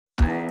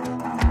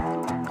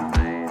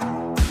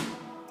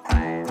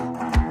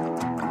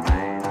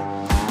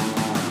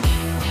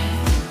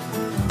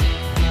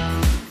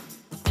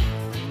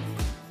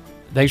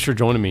Thanks for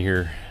joining me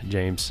here,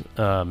 James.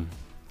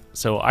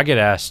 So I get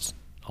asked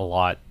a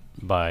lot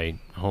by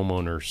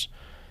homeowners,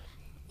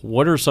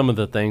 what are some of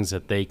the things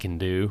that they can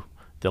do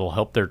that'll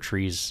help their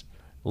trees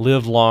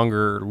live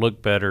longer,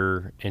 look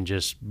better, and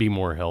just be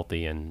more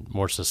healthy and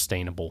more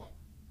sustainable?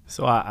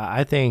 So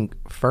I think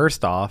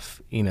first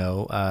off,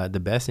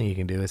 the best thing you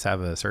can do is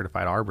have a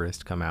certified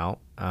arborist come out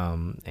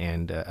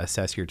and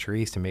assess your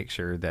trees to make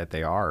sure that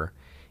they are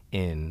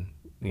in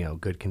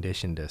good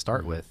condition to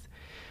start with.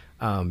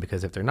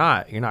 Because if they're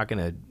not, you're not going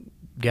to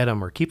get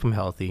them or keep them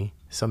healthy.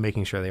 So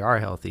making sure they are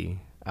healthy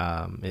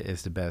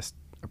is the best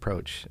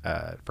approach.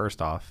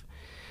 First off,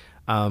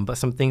 but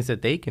some things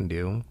that they can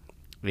do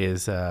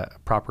is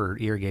proper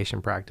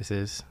irrigation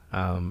practices.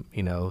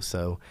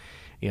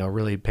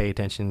 Really pay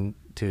attention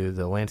to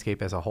the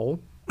landscape as a whole,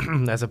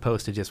 as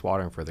opposed to just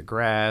watering for the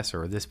grass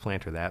or this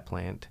plant or that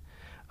plant.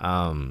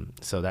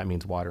 So that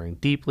means watering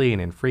deeply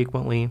and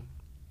infrequently.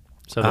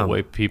 So the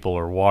way people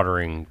are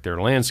watering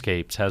their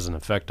landscapes has an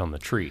effect on the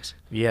trees.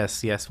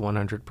 Yes,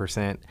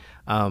 100%.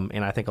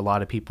 And I think a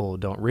lot of people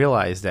don't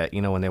realize that,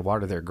 when they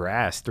water their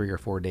grass 3 or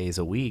 4 days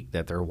a week,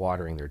 that they're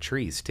watering their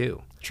trees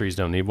too. Trees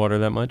don't need water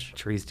that much?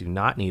 Trees do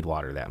not need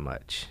water that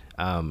much.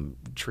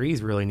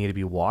 Trees really need to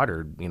be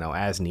watered,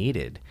 as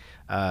needed.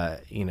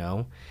 They're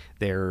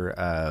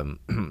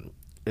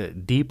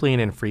deeply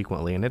and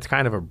infrequently, and it's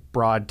kind of a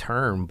broad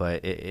term,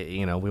 but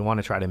we want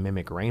to try to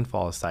mimic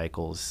rainfall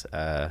cycles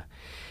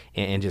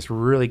and just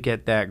really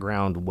get that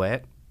ground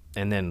wet,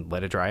 and then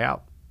let it dry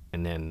out,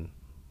 and then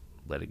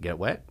let it get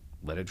wet,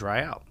 let it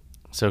dry out.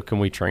 So can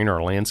we train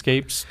our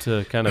landscapes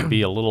to kind of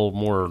be a little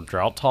more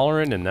drought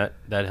tolerant, and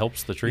that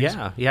helps the trees?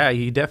 Yeah,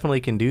 you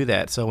definitely can do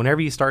that. So whenever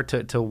you start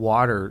to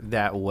water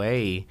that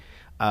way,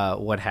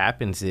 what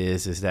happens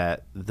is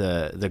that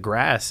the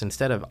grass,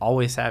 instead of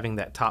always having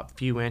that top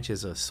few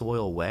inches of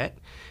soil wet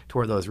to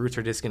where those roots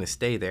are just going to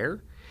stay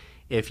there,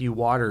 if you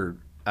water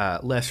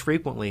less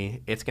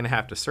frequently, it's going to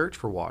have to search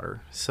for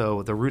water.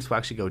 So the roots will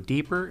actually go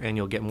deeper, and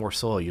you'll get more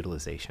soil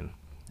utilization.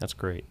 That's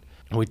great.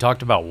 We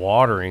talked about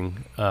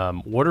watering.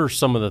 What are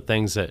some of the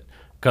things that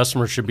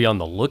customers should be on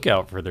the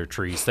lookout for their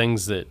trees,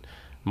 things that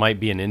might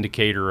be an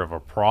indicator of a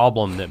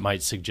problem that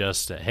might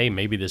suggest that, hey,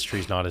 maybe this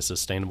tree's not as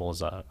sustainable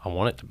as I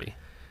want it to be?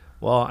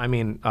 Well,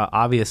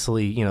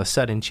 obviously,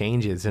 sudden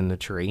changes in the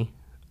tree.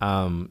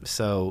 A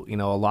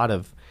lot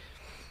of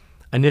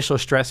initial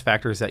stress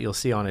factors that you'll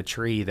see on a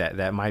tree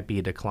that might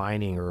be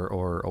declining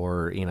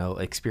or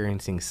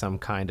experiencing some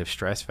kind of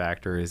stress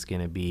factor is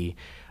going to be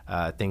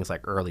things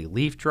like early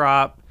leaf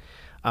drop.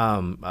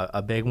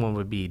 A big one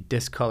would be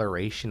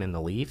discoloration in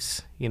the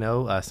leaves,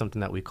 something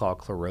that we call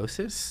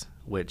chlorosis,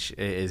 which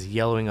is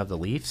yellowing of the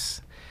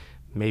leaves,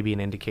 maybe an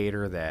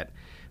indicator that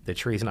the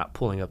tree is not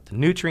pulling up the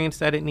nutrients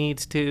that it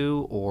needs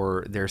to,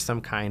 or there's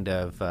some kind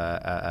of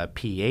a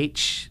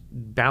pH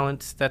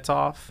balance that's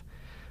off.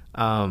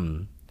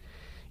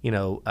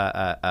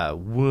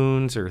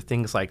 Wounds or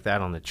things like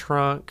that on the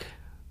trunk,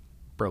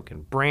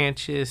 broken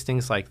branches,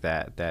 things like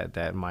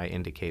that might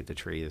indicate the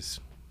tree is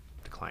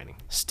declining.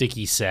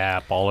 Sticky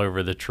sap all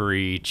over the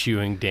tree,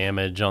 chewing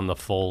damage on the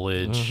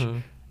foliage,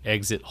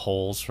 exit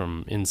holes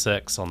from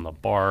insects on the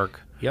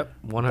bark. Yep,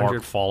 100.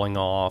 Bark falling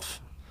off.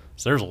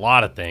 So there's a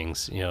lot of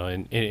things,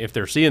 and if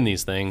they're seeing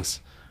these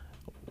things,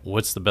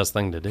 what's the best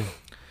thing to do?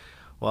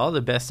 Well,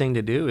 the best thing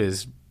to do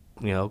is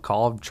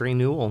call Tree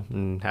Newell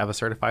and have a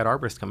certified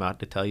arborist come out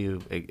to tell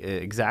you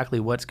exactly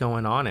what's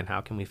going on and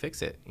how can we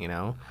fix it,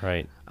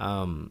 Right.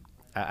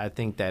 I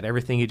think that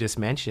everything you just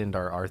mentioned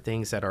are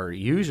things that are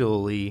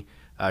usually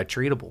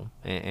treatable,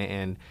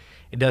 and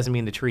it doesn't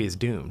mean the tree is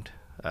doomed.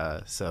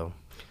 So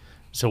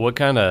what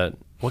kind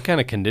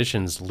of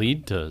conditions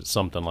lead to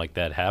something like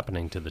that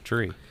happening to the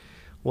tree?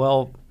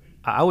 Well,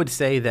 I would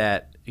say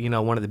that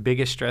one of the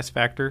biggest stress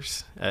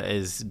factors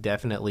is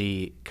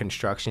definitely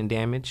construction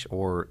damage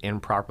or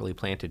improperly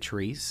planted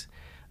trees.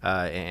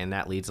 And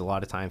that leads a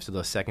lot of times to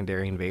those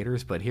secondary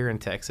invaders. But here in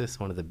Texas,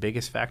 one of the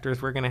biggest factors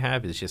we're going to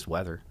have is just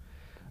weather.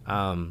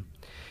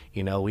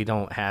 We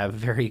don't have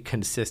very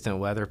consistent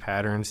weather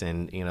patterns.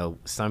 And,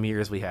 some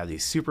years we have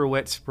these super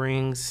wet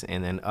springs.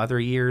 And then other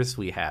years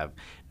we have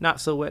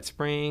not so wet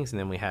springs. And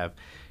then we have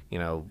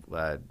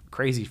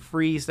crazy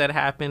freeze that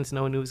happens.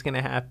 No one knew it was going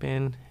to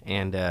happen.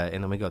 And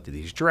then we go through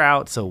these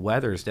droughts. So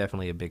weather is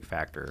definitely a big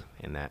factor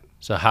in that.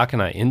 So how can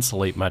I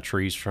insulate my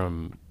trees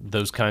from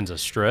those kinds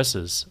of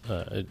stresses?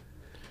 What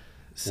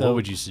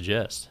would you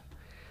suggest?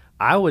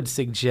 I would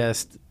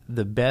suggest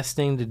the best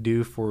thing to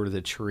do for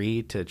the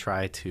tree to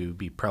try to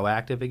be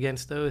proactive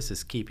against those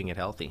is keeping it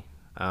healthy.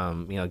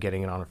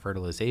 Getting it on a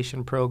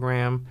fertilization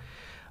program.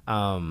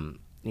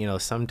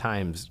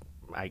 Sometimes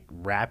like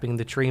wrapping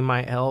the tree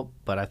might help,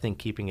 but I think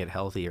keeping it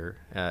healthier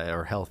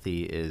or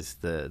healthy is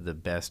the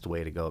best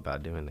way to go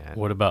about doing that.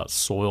 What about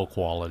soil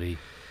quality?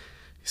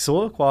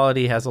 Soil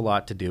quality has a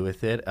lot to do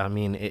with it. I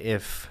mean,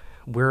 if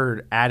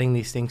we're adding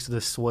these things to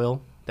the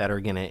soil that are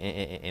going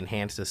to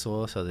enhance the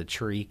soil so the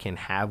tree can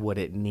have what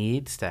it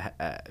needs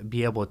to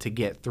be able to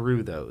get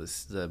through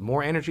those, the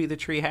more energy the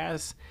tree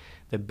has,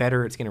 the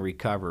better it's going to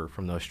recover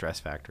from those stress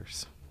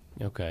factors.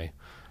 Okay.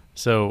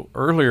 So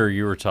earlier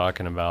you were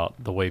talking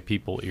about the way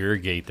people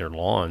irrigate their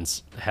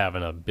lawns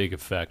having a big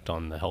effect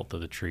on the health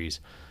of the trees.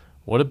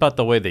 What about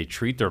the way they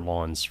treat their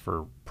lawns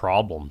for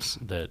problems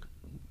that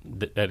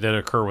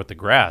occur with the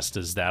grass?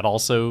 Does that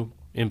also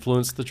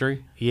influence the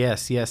tree?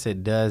 Yes,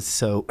 it does.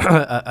 So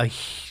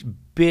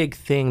big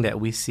thing that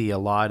we see a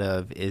lot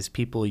of is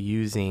people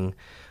using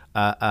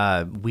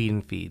weed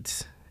and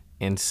feeds.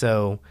 And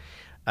so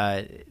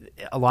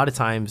a lot of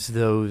times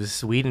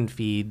those weed and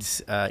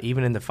feeds,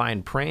 even in the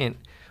fine print,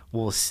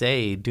 will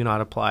say do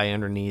not apply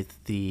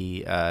underneath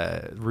the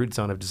root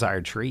zone of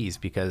desired trees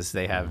because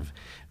they have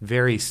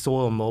very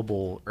soil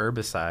mobile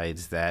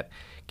herbicides that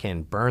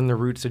can burn the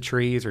roots of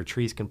trees, or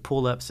trees can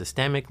pull up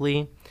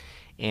systemically.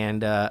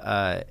 And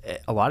a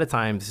lot of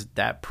times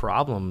that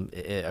problem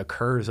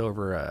occurs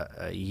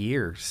over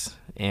years.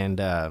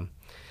 And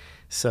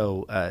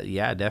so,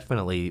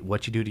 definitely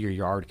what you do to your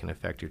yard can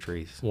affect your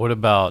trees. What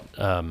about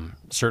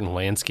certain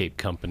landscape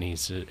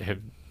companies? Have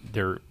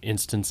there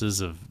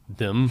instances of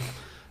them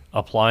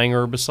applying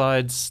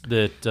herbicides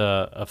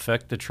that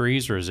affect the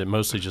trees, or is it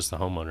mostly just the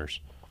homeowners?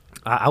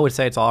 I would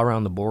say it's all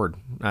around the board.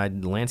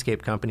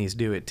 Landscape companies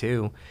do it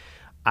too.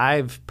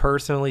 I've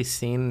personally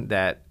seen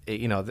that,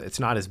 it's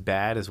not as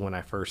bad as when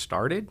I first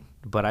started,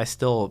 but I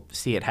still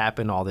see it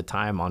happen all the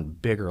time on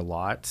bigger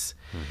lots.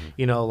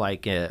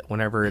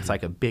 Whenever it's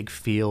like a big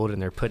field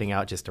and they're putting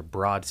out just a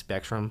broad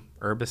spectrum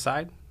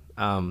herbicide,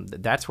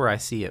 that's where I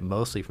see it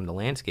mostly from the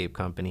landscape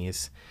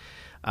companies.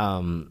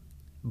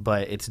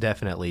 But it's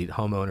definitely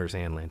homeowners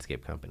and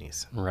landscape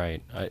companies.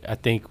 Right. I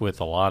think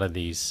with a lot of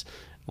these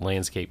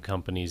landscape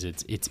companies,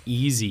 it's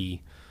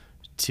easy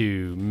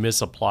to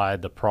misapply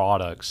the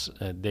products.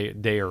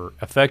 They are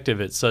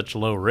effective at such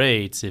low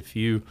rates. If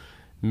you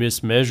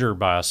mismeasure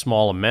by a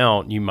small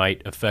amount, you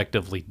might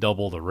effectively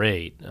double the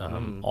rate.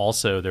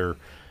 Also,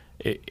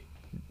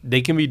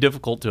 they can be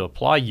difficult to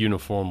apply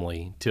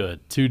uniformly to a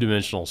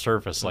two-dimensional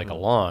surface like a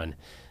lawn.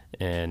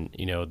 And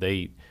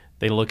they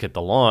look at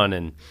the lawn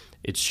and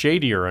it's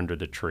shadier under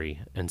the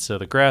tree, and so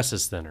the grass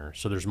is thinner,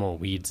 so there's more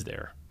weeds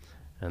there.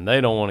 And they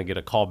don't want to get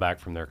a call back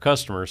from their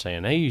customer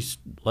saying, hey, you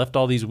left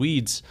all these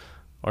weeds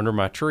under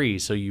my tree,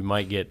 so you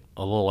might get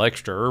a little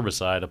extra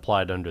herbicide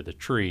applied under the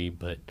tree,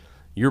 but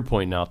you're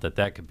pointing out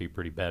that could be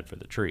pretty bad for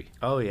the tree.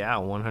 Oh, yeah,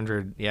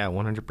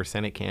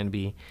 100% it can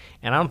be.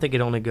 And I don't think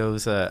it only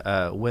goes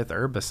with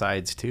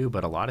herbicides too,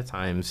 but a lot of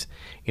times,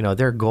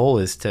 their goal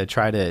is to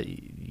try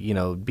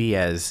to, be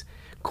as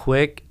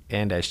quick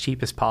and as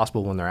cheap as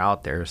possible when they're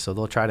out there. So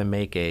they'll try to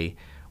make a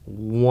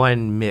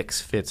one mix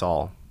fits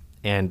all.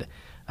 And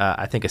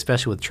I think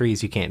especially with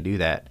trees, you can't do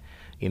that,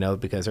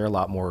 because they're a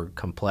lot more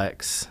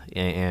complex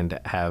and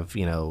have,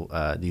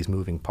 these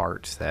moving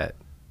parts that,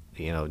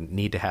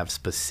 need to have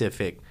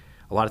a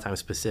lot of times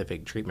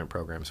specific treatment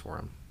programs for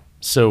them.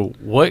 So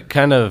what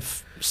kind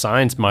of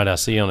signs might I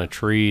see on a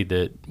tree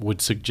that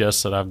would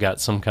suggest that I've got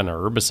some kind of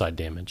herbicide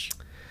damage?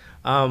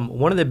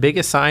 One of the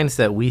biggest signs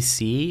that we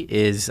see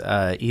is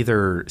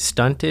either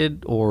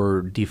stunted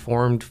or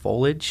deformed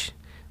foliage.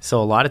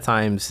 So a lot of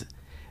times,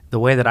 the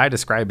way that I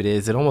describe it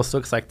is it almost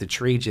looks like the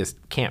tree just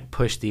can't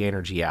push the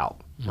energy out,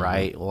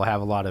 right? We'll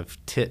have a lot of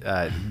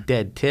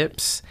dead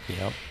tips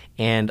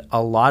and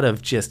a lot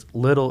of just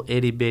little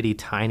itty-bitty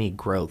tiny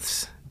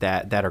growths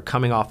that are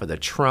coming off of the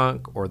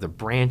trunk or the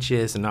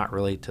branches and not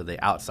really to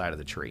the outside of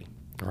the tree.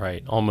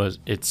 Right. Almost.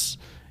 It's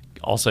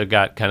also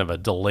got kind of a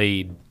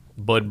delayed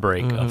bud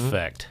break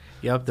effect.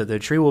 Yep, the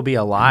tree will be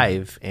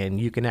alive, and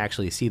you can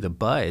actually see the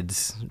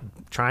buds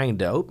trying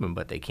to open,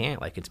 but they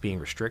can't, like it's being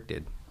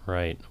restricted.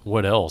 Right.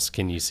 What else?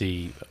 Can you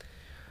see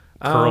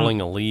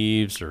curling of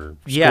leaves or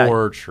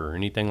scorch or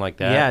anything like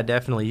that? Yeah,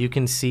 definitely. You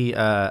can see,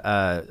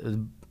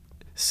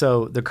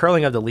 so the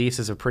curling of the leaves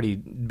is a pretty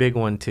big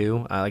one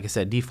too. Like I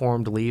said,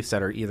 deformed leaves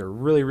that are either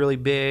really, really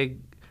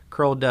big,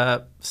 curled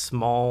up,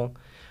 small,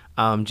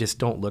 just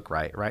don't look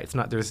right? It's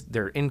not,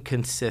 they're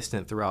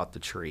inconsistent throughout the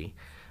tree.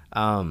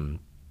 And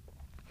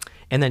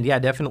then,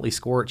 definitely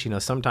scorch.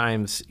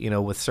 Sometimes,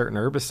 with certain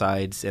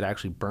herbicides, it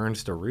actually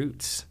burns the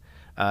roots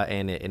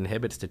and it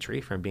inhibits the tree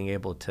from being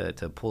able to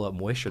pull up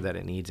moisture that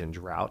it needs in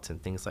droughts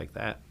and things like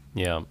that.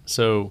 Yeah.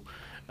 So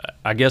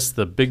I guess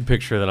the big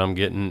picture that I'm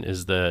getting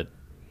is that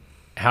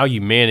how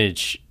you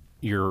manage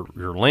your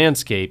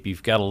landscape,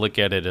 you've got to look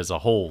at it as a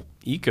whole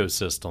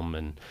ecosystem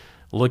and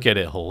look at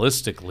it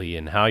holistically,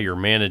 and how you're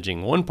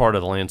managing one part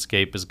of the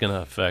landscape is going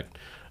to affect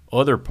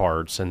other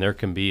parts, and there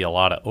can be a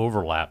lot of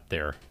overlap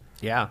there.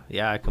 Yeah,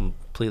 I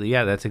completely.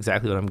 Yeah, that's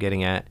exactly what I'm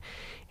getting at.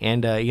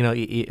 And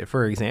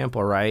for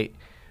example, right,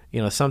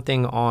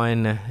 something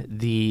on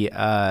the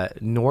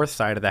north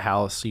side of the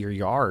house, your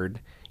yard,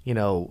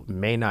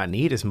 may not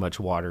need as much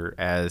water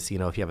as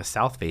if you have a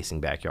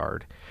south-facing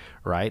backyard,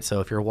 right?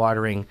 So if you're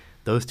watering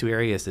those two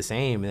areas the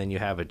same, and then you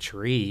have a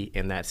tree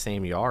in that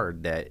same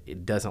yard that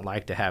it doesn't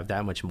like to have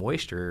that much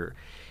moisture,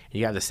 and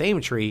you have the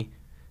same tree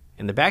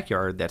in the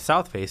backyard that's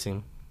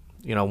south-facing.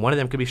 One of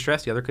them could be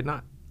stressed, the other could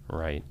not.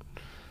 Right.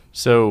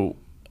 So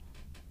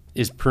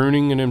is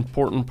pruning an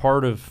important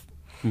part of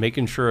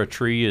making sure a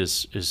tree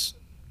is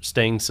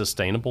staying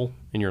sustainable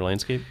in your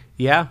landscape?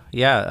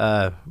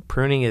 Yeah.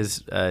 Pruning is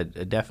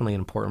definitely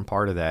an important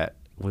part of that.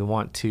 We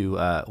want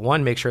to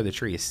one, make sure the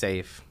tree is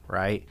safe,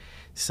 right?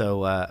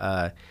 So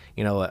a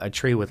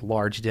tree with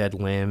large dead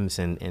limbs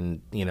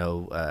and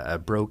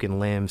broken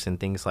limbs and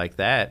things like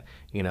that,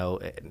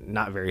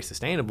 not very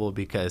sustainable,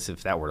 because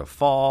if that were to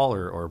fall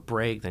or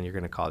break, then you're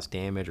going to cause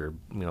damage or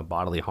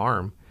bodily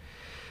harm.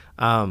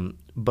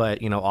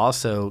 But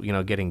also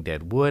getting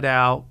dead wood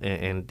out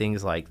and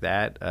things like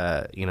that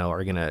are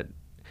going to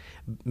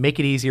make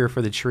it easier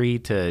for the tree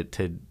to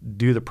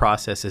do the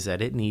processes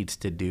that it needs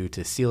to do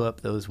to seal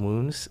up those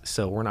wounds.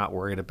 So we're not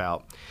worried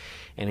about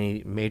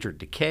any major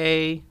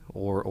decay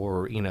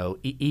or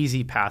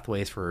easy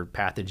pathways for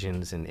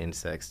pathogens and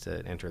insects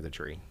to enter the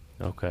tree.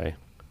 Okay.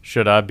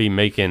 Should I be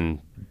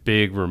making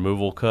big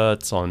removal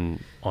cuts on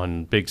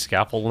big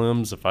scaffold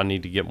limbs if I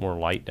need to get more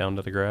light down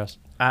to the grass?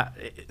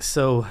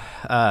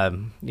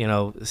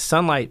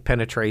 Sunlight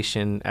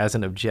penetration as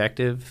an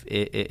objective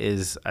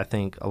is, I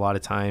think, a lot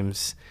of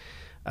times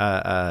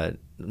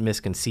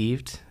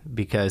misconceived,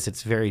 because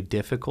it's very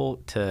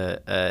difficult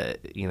to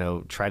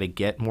try to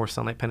get more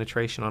sunlight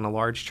penetration on a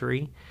large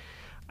tree.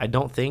 I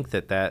don't think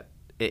that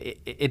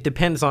it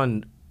depends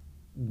on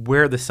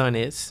where the sun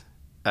is.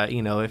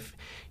 If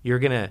you're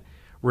gonna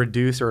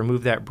reduce or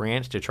remove that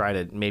branch to try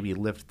to maybe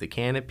lift the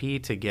canopy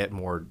to get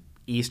more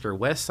east or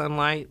west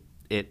sunlight,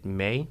 it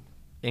may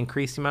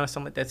increase the amount of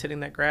sunlight that's hitting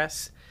that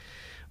grass,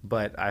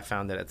 but I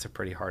found that it's a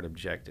pretty hard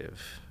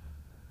objective.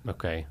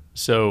 Okay,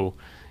 so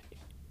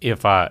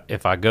if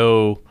I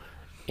go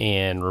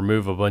and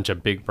remove a bunch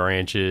of big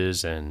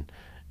branches and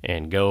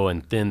go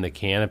and thin the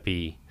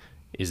canopy,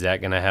 is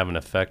that going to have an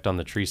effect on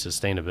the tree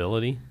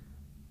sustainability?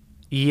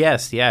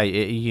 Yes, yeah,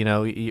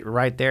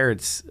 right there,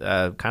 it's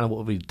kind of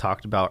what we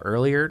talked about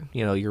earlier.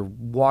 You're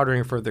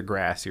watering for the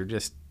grass. You're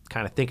just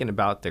kind of thinking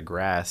about the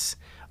grass.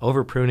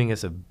 Over pruning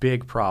is a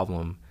big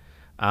problem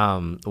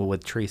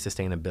with tree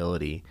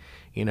sustainability.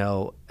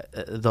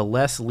 The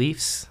less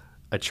leaves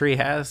a tree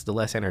has, the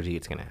less energy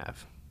it's going to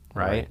have,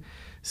 right?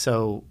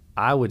 So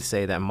I would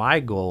say that my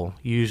goal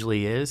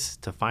usually is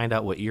to find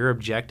out what your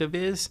objective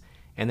is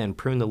and then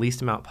prune the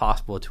least amount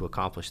possible to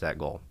accomplish that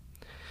goal.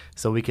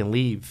 So we can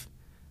leave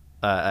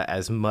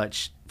as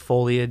much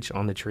foliage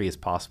on the tree as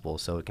possible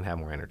so it can have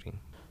more energy.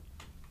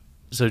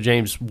 So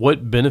James,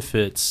 what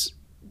benefits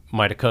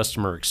might a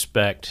customer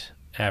expect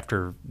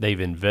after they've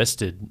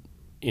invested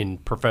in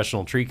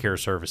professional tree care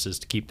services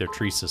to keep their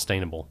trees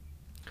sustainable?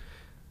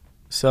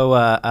 So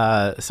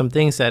some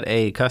things that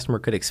a customer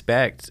could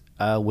expect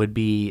would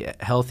be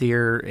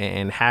healthier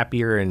and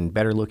happier and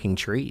better looking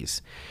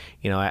trees.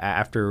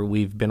 After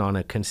we've been on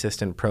a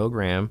consistent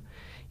program,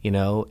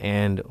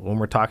 and when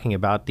we're talking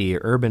about the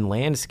urban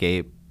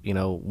landscape,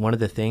 one of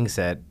the things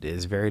that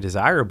is very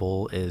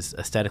desirable is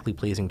aesthetically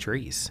pleasing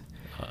trees.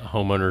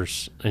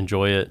 Homeowners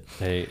enjoy it.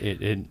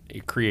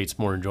 It creates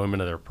more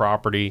enjoyment of their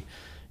property.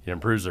 It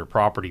improves their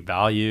property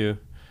value.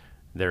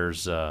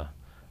 There's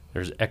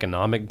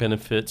economic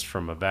benefits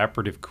from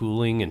evaporative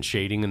cooling and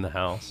shading in the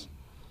house.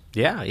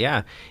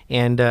 Yeah.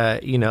 And,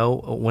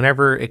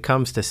 whenever it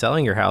comes to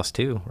selling your house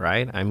too,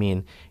 right? I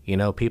mean,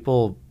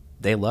 people,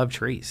 they love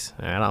trees.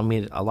 I don't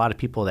mean a lot of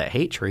people that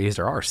hate trees.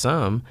 There are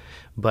some,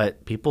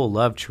 but people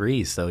love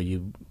trees. So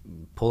you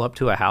pull up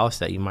to a house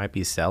that you might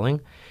be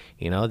selling,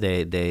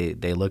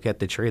 they look at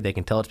the tree. They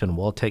can tell it's been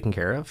well taken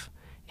care of.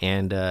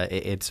 And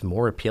it's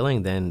more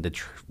appealing than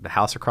the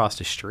house across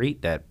the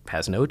street that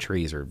has no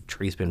trees or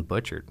trees been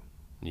butchered.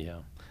 Yeah.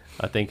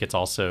 I think it's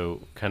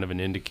also kind of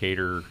an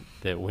indicator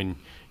that when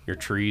your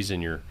trees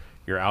and your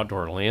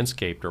outdoor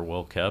landscape are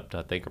well kept,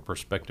 I think a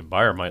prospective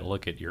buyer might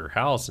look at your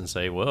house and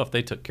say, well, if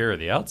they took care of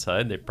the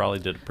outside, they probably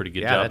did a pretty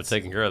good job of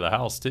taking care of the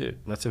house too.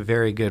 That's a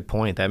very good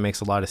point. That makes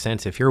a lot of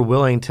sense. If you're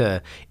willing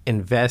to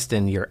invest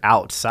in your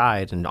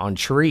outside and on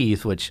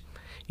trees, which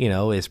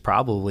is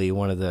probably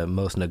one of the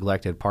most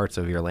neglected parts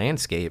of your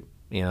landscape,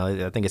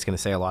 I think it's going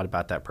to say a lot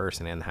about that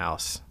person and the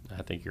house.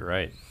 I think you're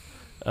right.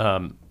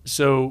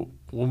 So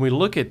when we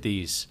look at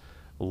these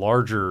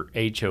larger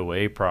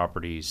HOA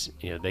properties,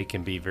 they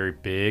can be very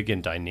big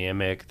and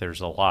dynamic. There's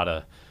a lot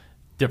of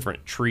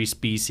different tree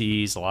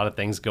species, a lot of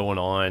things going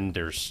on.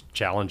 There's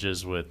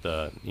challenges with,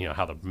 how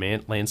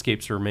the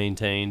landscapes are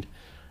maintained.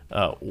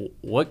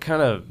 What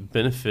kind of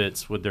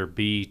benefits would there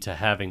be to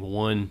having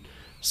one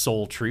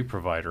sole tree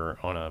provider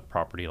on a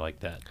property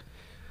like that?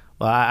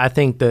 Well, I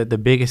think the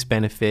biggest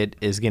benefit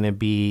is going to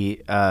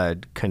be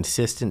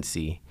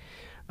consistency.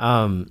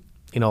 A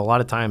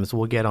lot of times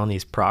we'll get on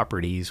these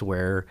properties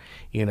where,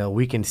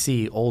 we can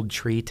see old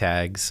tree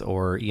tags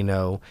or,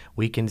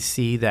 we can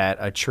see that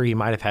a tree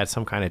might have had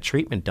some kind of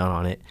treatment done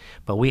on it,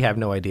 but we have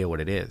no idea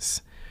what it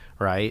is,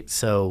 right?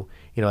 So,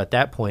 at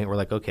that point we're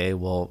like, okay,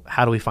 well,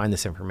 how do we find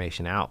this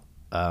information out?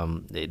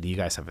 Do you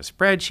guys have a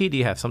spreadsheet? Do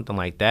you have something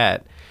like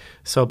that?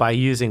 So by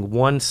using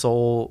one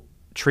sole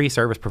tree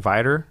service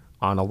provider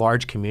on a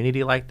large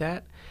community like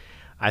that,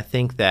 I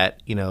think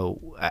that,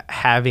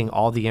 having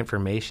all the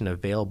information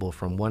available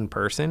from one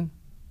person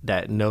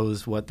that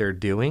knows what they're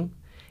doing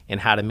and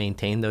how to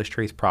maintain those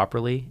trees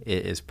properly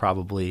is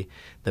probably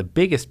the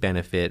biggest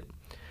benefit.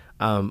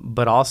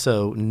 but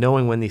also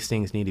knowing when these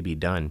things need to be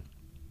done.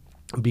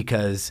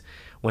 Because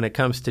when it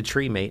comes to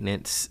tree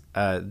maintenance,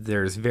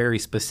 there's very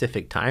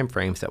specific time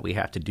frames that we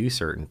have to do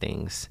certain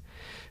things.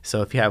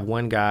 So if you have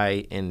one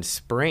guy in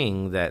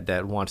spring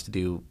that wants to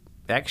do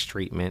X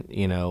treatment,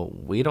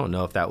 we don't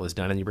know if that was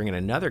done, and you bring in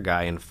another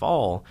guy in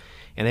fall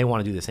and they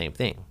want to do the same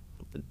thing.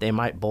 They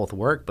might both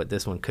work, but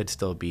this one could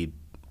still be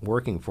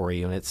working for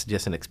you, and it's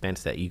just an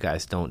expense that you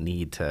guys don't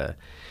need to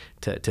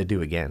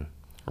do again.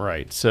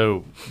 Right.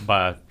 So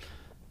by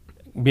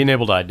being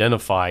able to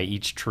identify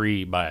each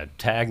tree by a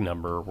tag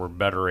number, we're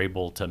better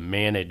able to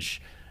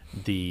manage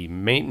the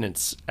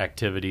maintenance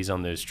activities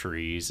on those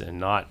trees and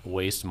not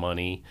waste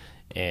money,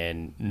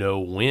 and know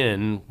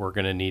when we're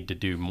going to need to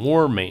do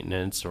more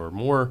maintenance or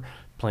more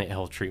plant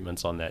health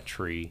treatments on that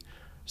tree,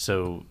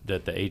 so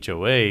that the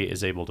HOA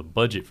is able to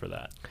budget for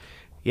that.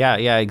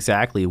 Yeah,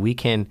 exactly. We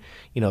can,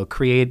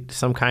 create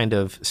some kind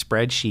of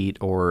spreadsheet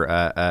or,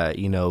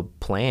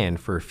 plan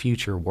for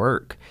future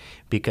work,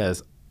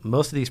 because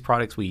most of these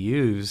products we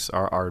use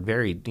are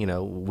very,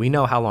 we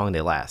know how long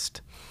they last.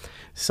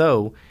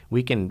 So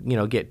we can,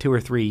 get 2 or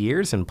 3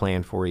 years in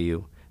plan for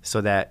you, so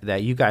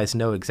that you guys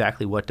know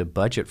exactly what to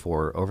budget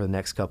for over the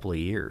next couple of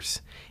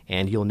years.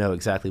 And you'll know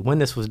exactly when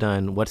this was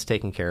done, what's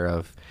taken care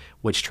of,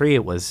 which tree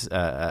it was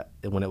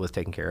when it was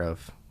taken care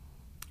of.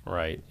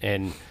 Right.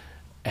 And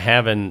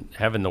having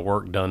the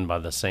work done by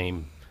the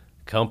same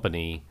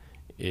company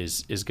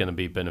is going to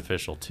be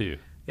beneficial too.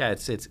 Yeah,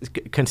 it's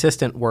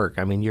consistent work.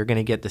 I mean, you're going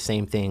to get the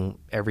same thing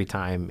every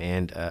time,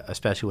 and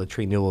especially with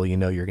tree renewal,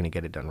 you're going to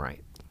get it done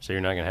right. So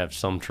you're not going to have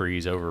some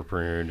trees over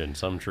pruned and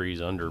some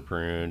trees under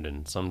pruned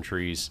and some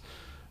trees,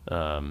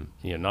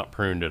 not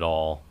pruned at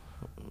all.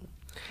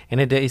 And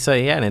it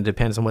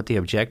depends on what the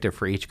objective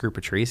for each group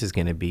of trees is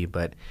going to be.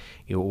 But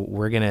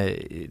we're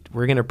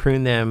gonna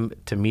prune them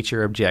to meet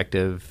your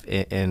objective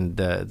in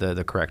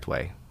the correct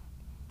way.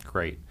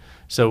 Great.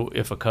 So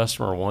if a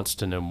customer wants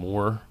to know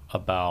more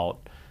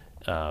about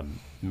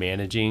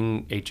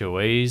managing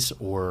HOAs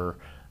or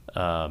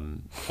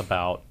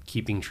about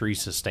keeping trees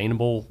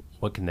sustainable,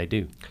 what can they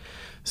do?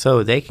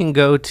 So they can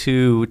go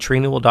to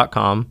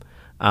treenewell.com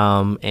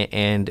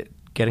and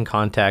get in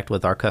contact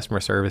with our customer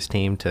service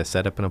team to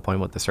set up an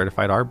appointment with the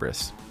certified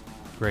arborist.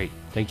 Great.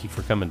 Thank you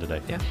for coming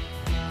today. Yeah.